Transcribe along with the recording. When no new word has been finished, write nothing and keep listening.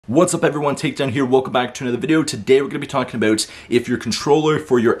What's up everyone, Takedown here, welcome back to another video. Today we're going to be talking about if your controller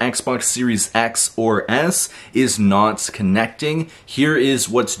for your Xbox Series X or S is not connecting. Here is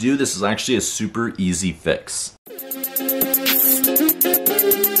what to do. This is actually a super easy fix.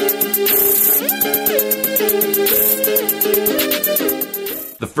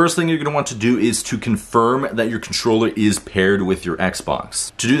 The first thing you're going to want to do is to confirm that your controller is paired with your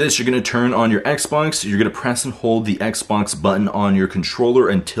Xbox. To do this, you're going to turn on your Xbox, you're going to press and hold the Xbox button on your controller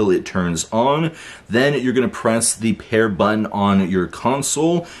until it turns on. Then you're going to press the pair button on your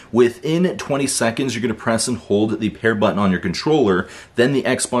console. Within 20 seconds, you're going to press and hold the pair button on your controller. Then the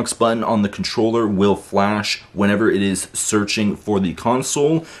Xbox button on the controller will flash whenever it is searching for the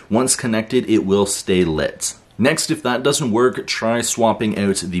console. Once connected, it will stay lit. Next, if that doesn't work, try swapping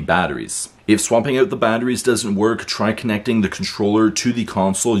out the batteries. If swapping out the batteries doesn't work, try connecting the controller to the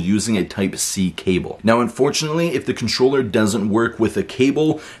console using a Type-C cable. Now, unfortunately, if the controller doesn't work with a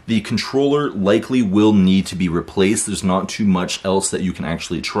cable, the controller likely will need to be replaced. There's not too much else that you can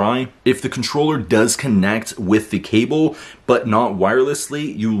actually try. If the controller does connect with the cable, but not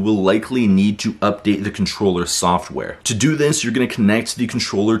wirelessly, you will likely need to update the controller software. To do this, you're going to connect the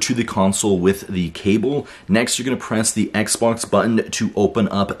controller to the console with the cable. Next, you're going to press the Xbox button to open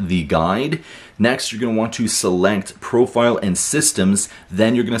up the guide. Next, you're going to want to select Profile and Systems,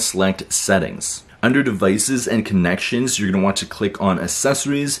 then you're going to select Settings. Under Devices and Connections, you're going to want to click on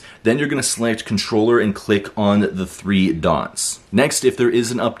Accessories, then you're going to select Controller and click on the three dots. Next, if there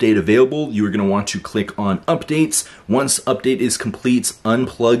is an update available, you are going to want to click on Updates. Once update is complete,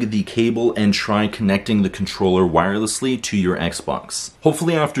 unplug the cable and try connecting the controller wirelessly to your Xbox.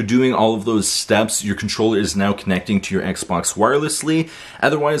 Hopefully after doing all of those steps, your controller is now connecting to your Xbox wirelessly.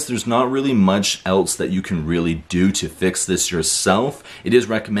 Otherwise, there's not really much else that you can really do to fix this yourself. It is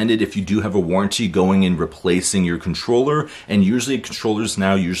recommended if you do have a warranty going and replacing your controller, and usually controllers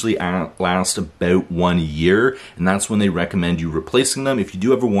now usually last about 1 year, and that's when they recommend you replacing them. If you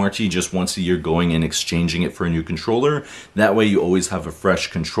do have a warranty, just once a year going and exchanging it for a new controller. That way you always have a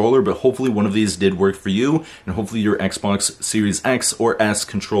fresh controller, but hopefully one of these did work for you, and hopefully your Xbox Series X or S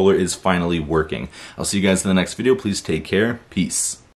controller is finally working. I'll see you guys in the next video. Please take care. Peace.